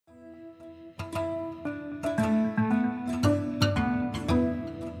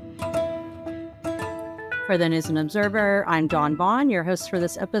for the News and Observer. I'm Dawn Vaughn, your host for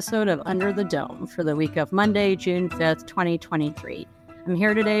this episode of Under the Dome for the week of Monday, June 5th, 2023. I'm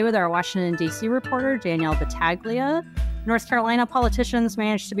here today with our Washington, D.C. reporter, Danielle Battaglia. North Carolina politicians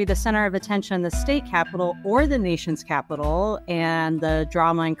managed to be the center of attention in the state capitol or the nation's capital, and the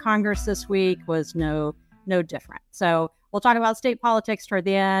drama in Congress this week was no different. So we'll talk about state politics toward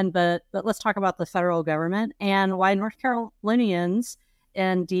the end, but let's talk about the federal government and why North Carolinians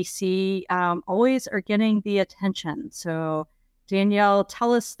in D.C. Always are getting the attention. So Danielle,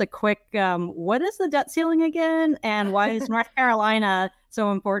 tell us the quick, what is the debt ceiling again? And why is North Carolina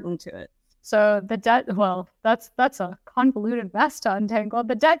so important to it? So the debt, well, that's a convoluted mess to untangle.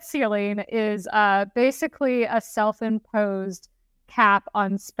 The debt ceiling is basically a self-imposed cap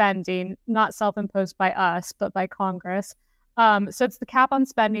on spending, not self-imposed by us, but by Congress. So it's the cap on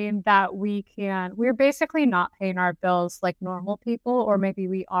spending that we're basically not paying our bills like normal people, or maybe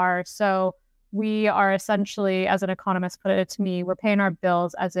we are. So we are essentially, as an economist put it to me, we're paying our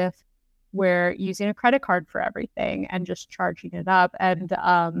bills as if we're using a credit card for everything and just charging it up. And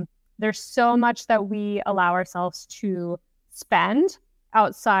there's so much that we allow ourselves to spend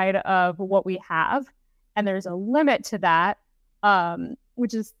outside of what we have. And there's a limit to that,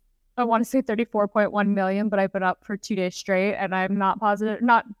 which is, I want to say 34.1 million, but I've been up for 2 days straight and I'm not positive,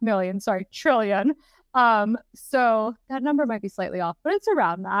 not million, sorry, trillion. So that number might be slightly off, but it's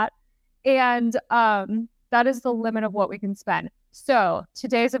around that. And that is the limit of what we can spend. So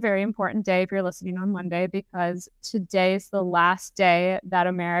today is a very important day if you're listening on Monday, because today is the last day that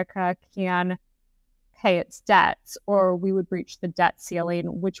America can pay its debts, or we would reach the debt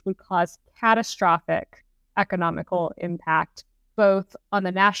ceiling, which would cause catastrophic economical impact, both on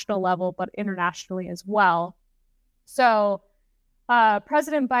the national level, but internationally as well. So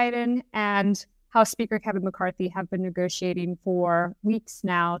President Biden and House Speaker Kevin McCarthy have been negotiating for weeks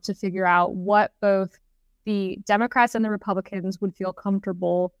now to figure out what both the Democrats and the Republicans would feel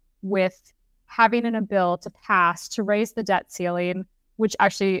comfortable with having in a bill to pass to raise the debt ceiling, which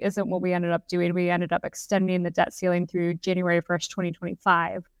actually isn't what we ended up doing. We ended up extending the debt ceiling through January 1st,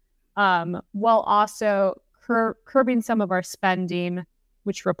 2025, while also curbing some of our spending,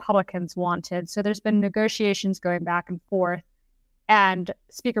 which Republicans wanted. So there's been negotiations going back and forth. And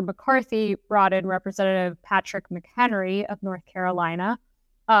Speaker McCarthy brought in Representative Patrick McHenry of North Carolina.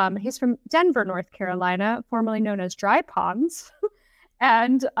 He's from Denver, North Carolina, formerly known as Dry Ponds.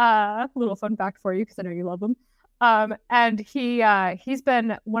 And a little fun fact for you, because I know you love him. And he's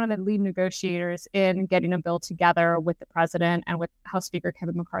been one of the lead negotiators in getting a bill together with the president and with House Speaker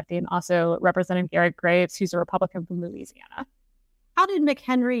Kevin McCarthy, and also Representative Garrett Graves, who's a Republican from Louisiana. How did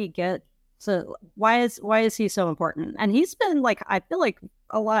McHenry get to, why is he so important? And he's been, like, I feel like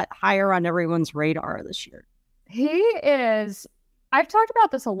a lot higher on everyone's radar this year. He is, I've talked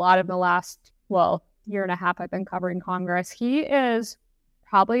about this a lot in the last, year and a half I've been covering Congress. He is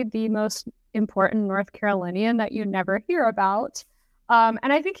probably the most important North Carolinian that you never hear about. And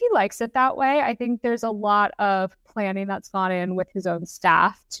I think he likes it that way. I think there's a lot of planning that's gone in with his own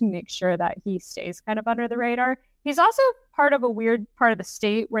staff to make sure that he stays kind of under the radar. He's also part of a weird part of the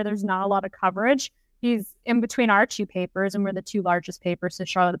state where there's not a lot of coverage. He's in between our two papers, and we're the two largest papers, so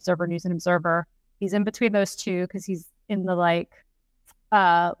Charlotte Observer, News and Observer. He's in between those two because he's in the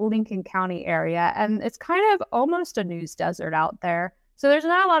Lincoln County area. And it's kind of almost a news desert out there. So there's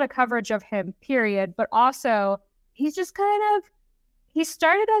not a lot of coverage of him, period. But also, he's just he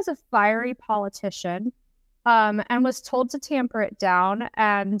started as a fiery politician and was told to tamper it down.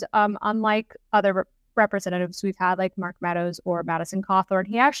 And unlike other representatives we've had, like Mark Meadows or Madison Cawthorn,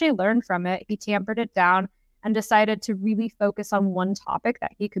 he actually learned from it. He tampered it down and decided to really focus on one topic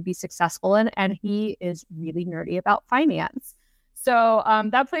that he could be successful in. And he is really nerdy about finance. So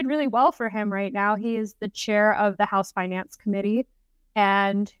that played really well for him right now. He is the chair of the House Finance Committee.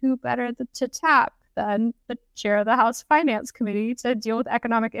 And who better to tap than the chair of the House Finance Committee to deal with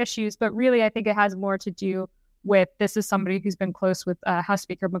economic issues? But really, I think it has more to do with, this is somebody who's been close with House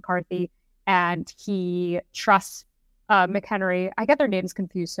Speaker McCarthy, and he trusts McHenry. I get their names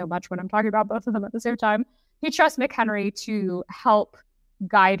confused so much when I'm talking about both of them at the same time. He trusts McHenry to help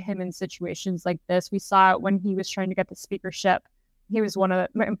guide him in situations like this. We saw it when he was trying to get the speakership.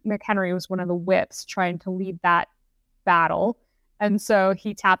 McHenry was one of the whips trying to lead that battle. And so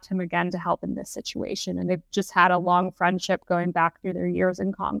he tapped him again to help in this situation. And they've just had a long friendship going back through their years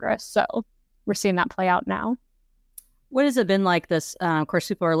in Congress. So we're seeing that play out now. What has it been like this? Of course,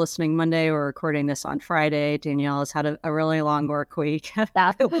 people are listening Monday. We're recording this on Friday. Danielle has had a really long work week with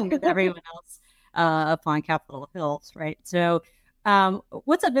everyone else up on Capitol Hill, right? So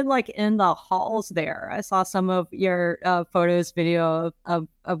what's it been like in the halls there? I saw some of your photos, video of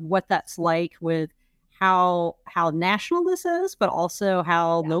what that's like with how national this is, but also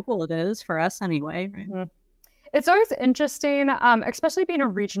how local it is for us anyway. Right? Mm-hmm. It's always interesting, especially being a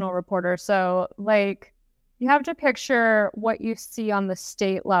regional reporter. So, like, you have to picture what you see on the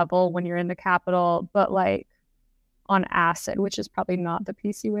state level when you're in the Capitol, but like on acid, which is probably not the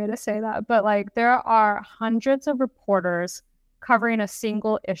PC way to say that. But like, there are hundreds of reporters covering a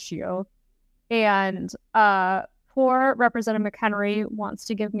single issue. And poor Representative McHenry wants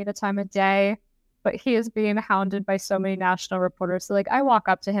to give me the time of day, but he is being hounded by so many national reporters. So like, I walk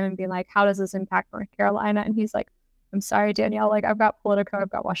up to him and be like, how does this impact North Carolina? And he's like, I'm sorry, Danielle, like I've got Politico,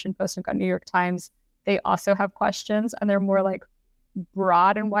 I've got Washington Post, I've got New York Times. They also have questions, and they're more like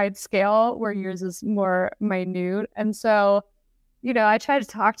broad and wide scale, where yours is more minute. And so, you know, I try to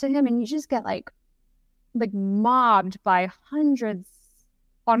talk to him, and you just get like mobbed by hundreds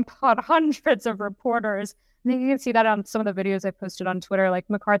on hundreds of reporters. I think you can see that on some of the videos I posted on Twitter. Like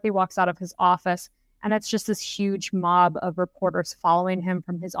McCarthy walks out of his office, and it's just this huge mob of reporters following him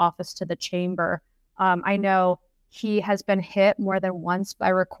from his office to the chamber. I know he has been hit more than once by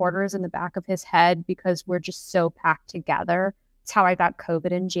recorders in the back of his head because we're just so packed together. It's how I got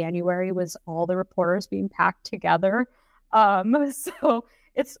COVID in January, was all the reporters being packed together. So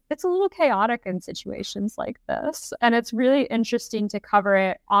it's a little chaotic in situations like this. And it's really interesting to cover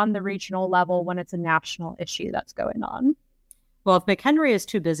it on the regional level when it's a national issue that's going on. Well, if McHenry is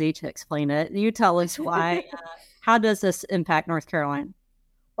too busy to explain it, you tell us why. How does this impact North Carolina?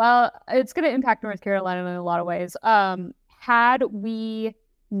 Well, it's going to impact North Carolina in a lot of ways. Had we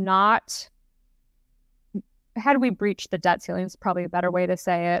breached the debt ceiling, is probably a better way to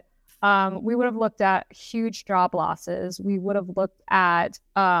say it, we would have looked at huge job losses. We would have looked at,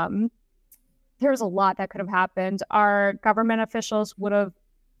 there's a lot that could have happened. Our government officials would have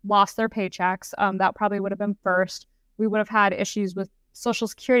lost their paychecks. That probably would have been first. We would have had issues with Social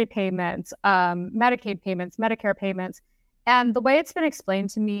Security payments, Medicaid payments, Medicare payments. And the way it's been explained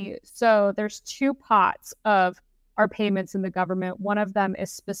to me, so there's two pots of our payments in the government. One of them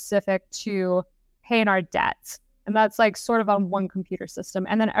is specific to paying our debts. And that's like sort of on one computer system.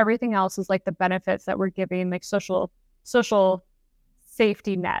 And then everything else is like the benefits that we're giving, like social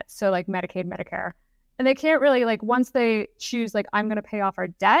safety net. So like Medicaid, Medicare. And they can't really, like, once they choose, like, I'm going to pay off our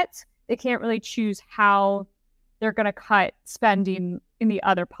debt, they can't really choose how they're going to cut spending in the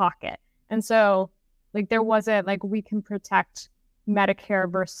other pocket. And so, like, there wasn't like, we can protect Medicare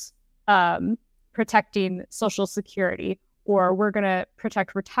versus protecting Social Security, or we're going to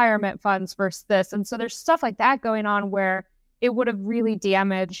protect retirement funds versus this. And so there's stuff like that going on where it would have really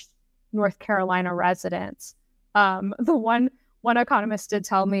damaged North Carolina residents. The one economist did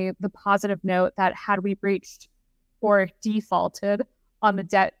tell me the positive note that had we breached or defaulted on the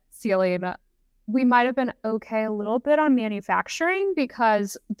debt ceiling, we might have been okay a little bit on manufacturing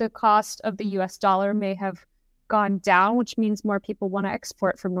because the cost of the US dollar may have gone down, which means more people want to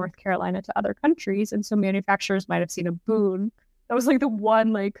export from North Carolina to other countries. And so manufacturers might have seen a boon. That was like the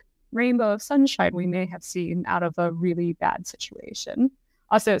one like rainbow of sunshine we may have seen out of a really bad situation.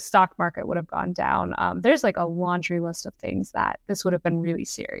 Also, stock market would have gone down. There's like a laundry list of things that this would have been really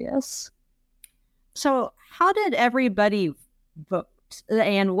serious. So how did everybody vote?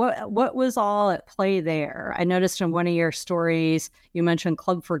 And what was all at play there? I noticed in one of your stories, you mentioned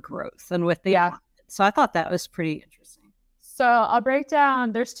Club for Growth. And with the so I thought that was pretty interesting. So I'll break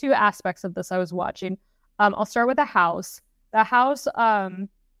down. There's two aspects of this I was watching. I'll start with the House. The House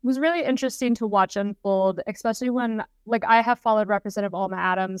was really interesting to watch unfold, especially when, like, I have followed Representative Alma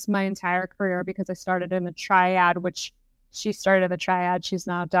Adams my entire career because I started in the Triad, which she started in the Triad. She's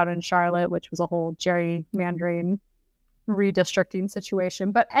now down in Charlotte, which was a whole gerrymandering redistricting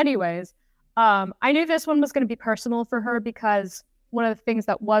situation. But anyways, I knew this one was going to be personal for her because one of the things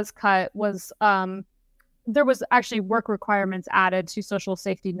that was cut was there was actually work requirements added to social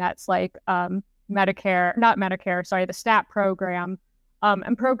safety nets like the SNAP program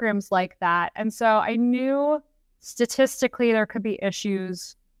and programs like that. And so I knew statistically there could be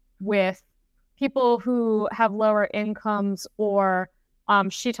issues with people who have lower incomes, or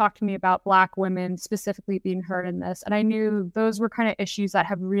she talked to me about Black women specifically being hurt in this. And I knew those were kind of issues that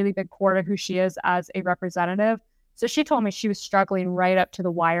have really been core to who she is as a representative. So she told me she was struggling right up to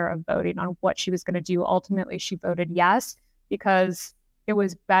the wire of voting on what she was going to do. Ultimately, she voted yes, because it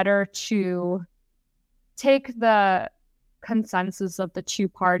was better to take the consensus of the two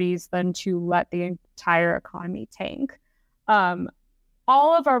parties than to let the entire economy tank.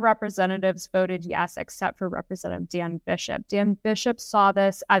 All of our representatives voted yes, except for Representative Dan Bishop. Dan Bishop saw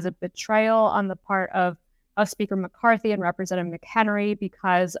this as a betrayal on the part of Speaker McCarthy and Representative McHenry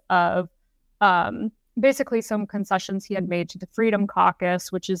because of basically some concessions he had made to the Freedom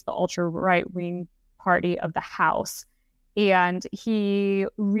Caucus, which is the ultra right-wing party of the House. And he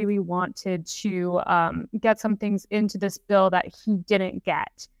really wanted to get some things into this bill that he didn't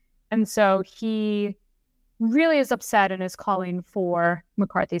get. And so he really is upset and is calling for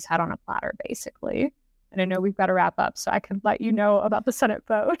McCarthy's head on a platter, basically. And I know we've got to wrap up, so I can let you know about the Senate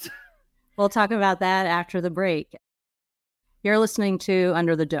vote. We'll talk about that after the break. You're listening to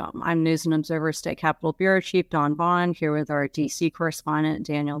Under the Dome. I'm News and Observer State Capitol Bureau Chief Dawn Vaughn, here with our DC correspondent,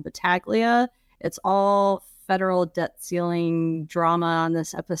 Daniel Battaglia. It's all federal debt ceiling drama on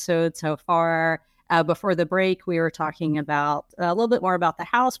this episode so far. Before the break, we were talking about a little bit more about the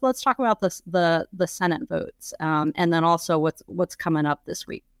House, but let's talk about the Senate votes, and then also what's coming up this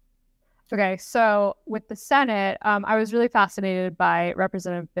week. Okay, so with the Senate, I was really fascinated by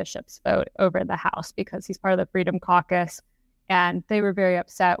Representative Bishop's vote over in the House because he's part of the Freedom Caucus, and they were very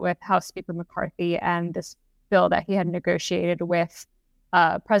upset with House Speaker McCarthy and this bill that he had negotiated with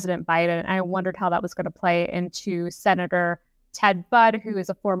President Biden. And I wondered how that was going to play into Senator Ted Budd, who is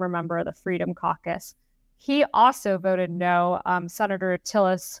a former member of the Freedom Caucus. He also voted no. Senator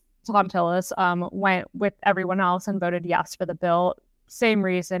Tom Tillis, went with everyone else and voted yes for the bill. Same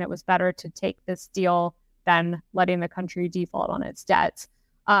reason, it was better to take this deal than letting the country default on its debts.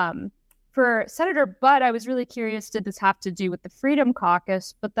 For Senator Budd, I was really curious, did this have to do with the Freedom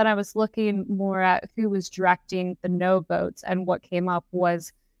Caucus? But then I was looking more at who was directing the no votes, and what came up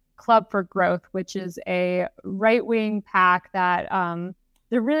was Club for Growth, which is a right-wing PAC that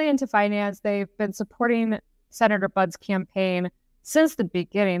they're really into finance. They've been supporting Senator Budd's campaign since the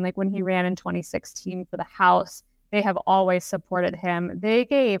beginning, like when he ran in 2016 for the House. They have always supported him. They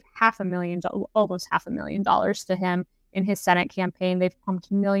gave almost $500,000 to him in his Senate campaign. They've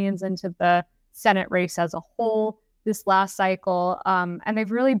pumped millions into the Senate race as a whole this last cycle. And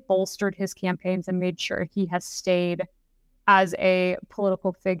they've really bolstered his campaigns and made sure he has stayed as a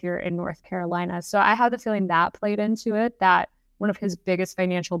political figure in North Carolina. So I have the feeling that played into it, that one of his biggest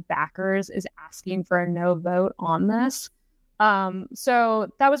financial backers is asking for a no vote on this. So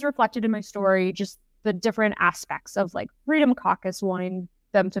that was reflected in my story, just the different aspects of like Freedom Caucus wanting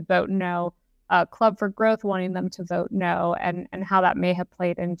them to vote no, Club for Growth wanting them to vote no, and how that may have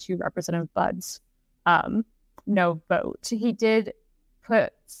played into Representative Budd's no vote. He did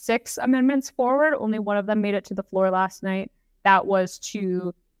put 6 amendments forward. Only one of them made it to the floor last night. That was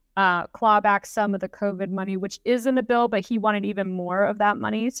to claw back some of the COVID money, which is in the bill, but he wanted even more of that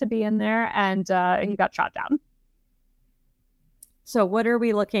money to be in there, and he got shot down. So what are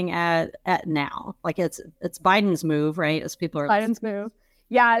we looking at now? Like it's Biden's move, right? As people are Biden's move.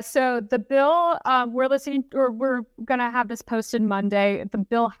 Yeah. So the bill, we're going to have this posted Monday. The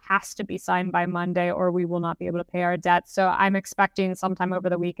bill has to be signed by Monday or we will not be able to pay our debt. So I'm expecting sometime over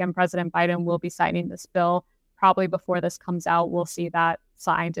the weekend, President Biden will be signing this bill. Probably before this comes out, we'll see that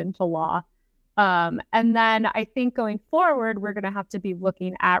signed into law. And then I think going forward, we're going to have to be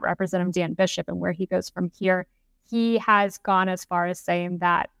looking at Representative Dan Bishop and where he goes from here. He has gone as far as saying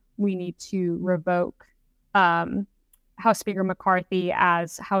that we need to revoke House Speaker McCarthy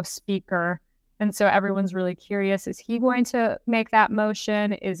as House Speaker. And so everyone's really curious, is he going to make that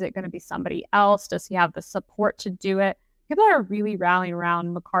motion? Is it going to be somebody else? Does he have the support to do it? People are really rallying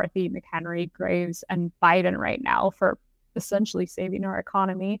around McCarthy, McHenry, Graves, and Biden right now for essentially saving our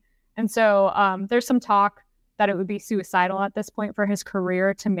economy. And so there's some talk that it would be suicidal at this point for his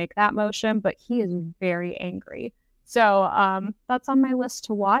career to make that motion, but he is very angry. So that's on my list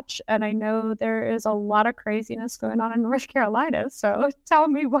to watch. And I know there is a lot of craziness going on in North Carolina. So tell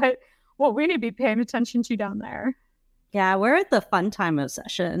me what we need to be paying attention to down there. Yeah, we're at the fun time of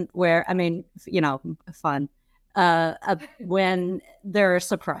session where, fun. When there are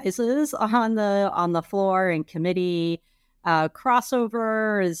surprises on the floor in committee.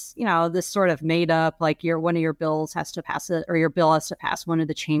 Crossover is, this sort of made up, like one of your bills has to pass it, or your bill has to pass one of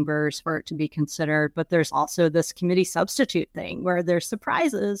the chambers for it to be considered. But there's also this committee substitute thing where there's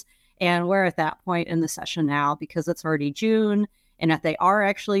surprises. And we're at that point in the session now because it's already June. And if they are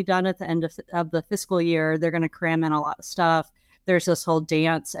actually done at the end of the fiscal year, they're going to cram in a lot of stuff. There's this whole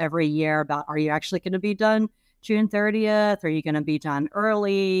dance every year about, are you actually going to be done June 30th? Are you going to be done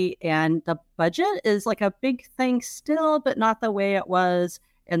early? And the budget is like a big thing still, but not the way it was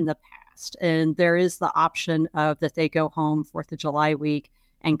in the past. And there is the option of that they go home 4th of July week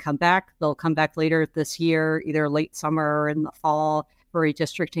and come back. They'll come back later this year, either late summer or in the fall for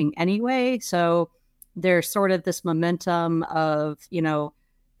redistricting anyway. So there's sort of this momentum of,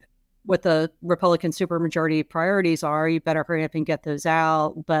 what the Republican supermajority priorities are. You better hurry up and get those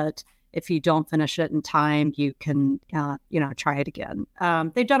out. But if you don't finish it in time, you can, try it again.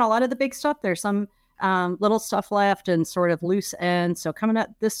 They've done a lot of the big stuff. There's some little stuff left and sort of loose ends. So coming up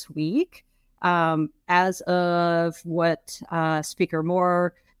this week, As of what Speaker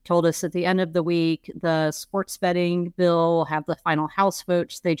Moore told us at the end of the week, the sports betting bill will have the final House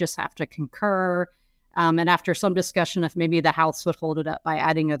votes. They just have to concur. And after some discussion, if maybe the House would hold it up by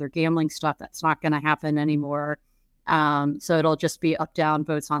adding other gambling stuff, that's not going to happen anymore. So it'll just be up-down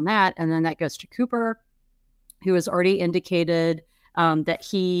votes on that. And then that goes to Cooper, who has already indicated that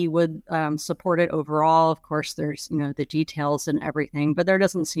he would support it overall. Of course, there's the details and everything, but there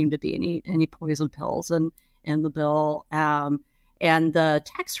doesn't seem to be any poison pills in the bill. And the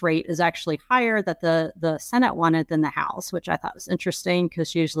tax rate is actually higher that the Senate wanted than the House, which I thought was interesting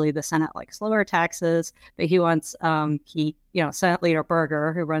because usually the Senate likes lower taxes, but he wants Senate Leader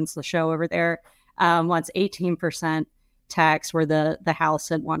Berger, who runs the show over there, wants 18% tax, where the House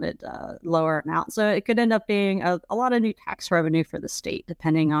had wanted lower amount. So it could end up being a lot of new tax revenue for the state,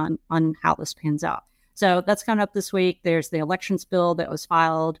 depending on how this pans out. So that's coming up this week. There's the elections bill that was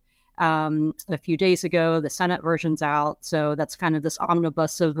filed a few days ago. The Senate version's out. So that's kind of this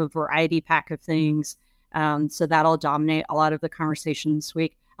omnibus of a variety pack of things. So that'll dominate a lot of the conversation this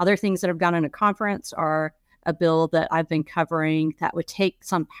week. Other things that have gone into conference are a bill that I've been covering that would take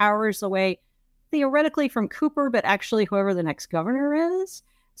some powers away, theoretically from Cooper, but actually whoever the next governor is.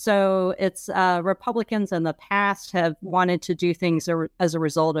 So it's Republicans in the past have wanted to do things as a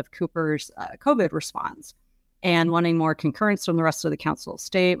result of Cooper's COVID response and wanting more concurrence from the rest of the Council of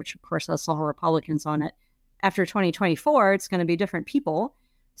State, which of course has all Republicans on it. After 2024, it's going to be different people.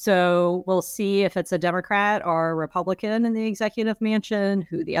 So we'll see if it's a Democrat or a Republican in the executive mansion,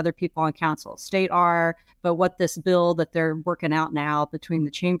 who the other people on Council of State are. But what this bill that they're working out now between the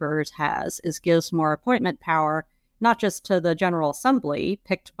chambers gives more appointment power, not just to the General Assembly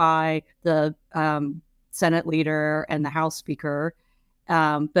picked by the Senate leader and the House Speaker,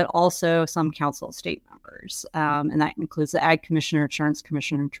 but also some Council of State members. And that includes the Ag Commissioner, Insurance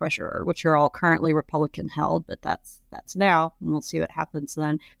Commissioner, and Treasurer, which are all currently Republican held, but that's now, and we'll see what happens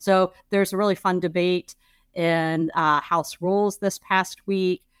then. So there's a really fun debate in House Rules this past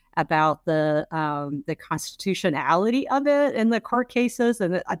week about the constitutionality of it in the court cases.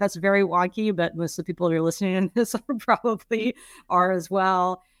 And that's very wonky, but most of the people who are listening to this probably are as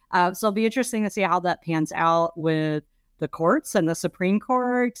well. So it'll be interesting to see how that pans out with the courts and the Supreme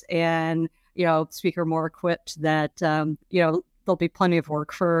Court. And, Speaker Moore quipped that, there'll be plenty of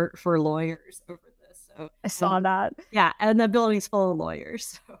work for lawyers over this. So I saw that. Yeah. And the building's full of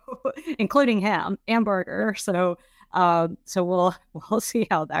lawyers, so, including him and Berger. So we'll see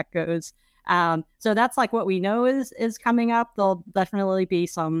how that goes. So that's like what we know is coming up. There'll definitely be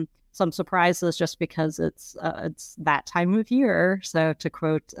some surprises just because it's that time of year. So to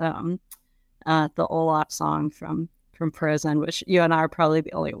quote the Olaf song from Frozen, which you and I are probably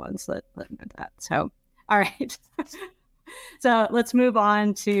the only ones that know that. So, all right. So let's move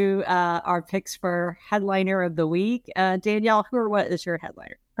on to our picks for headliner of the week. Danielle, who or what is your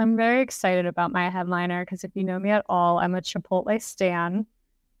headliner? I'm very excited about my headliner because if you know me at all, I'm a Chipotle stan.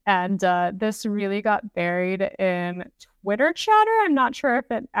 And this really got buried in Twitter chatter. I'm not sure if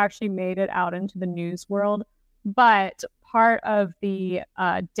it actually made it out into the news world, but part of the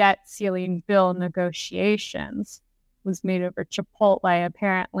debt ceiling bill negotiations was made over Chipotle.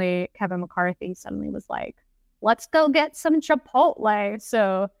 Apparently, Kevin McCarthy suddenly was like, let's go get some Chipotle.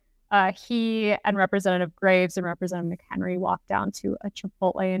 So he and Representative Graves and Representative McHenry walked down to a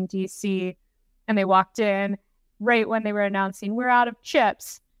Chipotle in D.C. and they walked in right when they were announcing, we're out of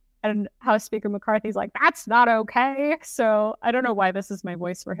chips. And House Speaker McCarthy's like, that's not okay. So I don't know why this is my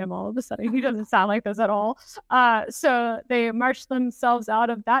voice for him all of a sudden. He doesn't sound like this at all. So they marched themselves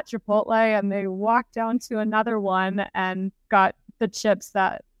out of that Chipotle and they walked down to another one and got the chips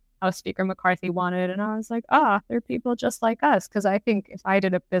that House Speaker McCarthy wanted. And I was like, they're people just like us. Because I think if I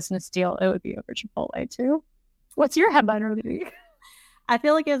did a business deal, it would be over Chipotle too. What's your headliner of the week? I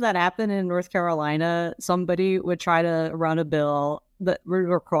feel like if that happened in North Carolina, somebody would try to run a bill that would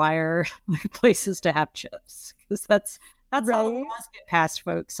require places to have chips, because that's right. How laws get past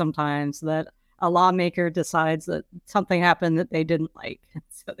folks sometimes, that a lawmaker decides that something happened that they didn't like.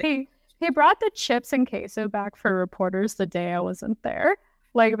 So he brought the chips and queso back for reporters the day I wasn't there.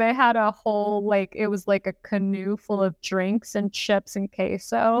 Like they had a whole, it was like a canoe full of drinks and chips and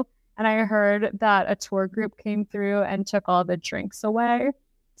queso. And I heard that a tour group came through and took all the drinks away.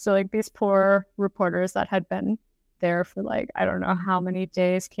 So these poor reporters that had been there for I don't know how many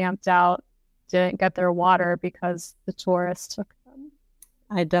days camped out didn't get their water because the tourists took them.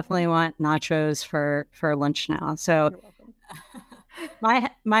 I definitely want nachos for lunch now. So my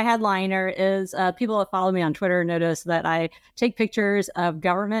headliner is people that follow me on Twitter notice that I take pictures of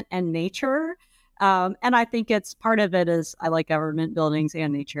government and nature. And I think it's part of it is I like government buildings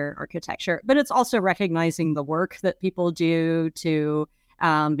and nature architecture, but it's also recognizing the work that people do to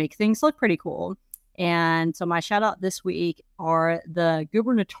make things look pretty cool. And so my shout out this week are the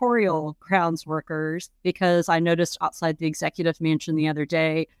gubernatorial grounds workers, because I noticed outside the executive mansion the other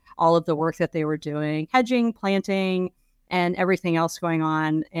day, all of the work that they were doing, hedging, planting, and everything else going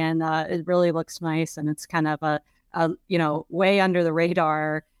on. And it really looks nice. And it's kind of a way under the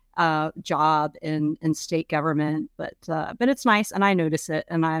radar job in state government, but it's nice, and I notice it,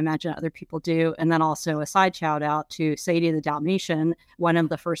 and I imagine other people do. And then also a side shout out to Sadie the Dalmatian, one of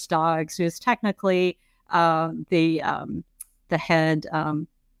the first dogs, who is technically the head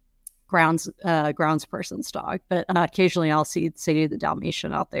grounds person's dog, but occasionally I'll see Sadie the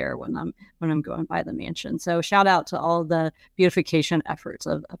Dalmatian out there when I'm going by the mansion. So shout out to all the beautification efforts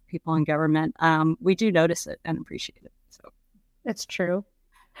of people in government. We do notice it and appreciate it. So it's true.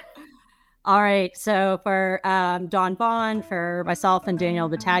 All right. So for Dawn Vaughn, for myself and Danielle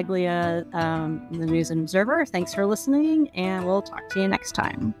Battaglia, the News and Observer, thanks for listening, and we'll talk to you next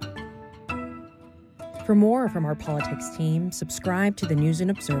time. For more from our politics team, subscribe to the News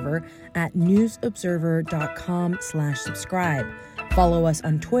and Observer at newsobserver.com/subscribe. Follow us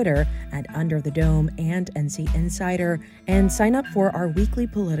on Twitter at Under the Dome and NC Insider, and sign up for our weekly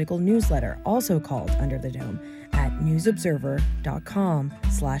political newsletter, also called Under the Dome, at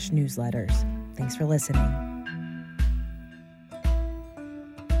newsobserver.com/newsletters. Thanks for listening.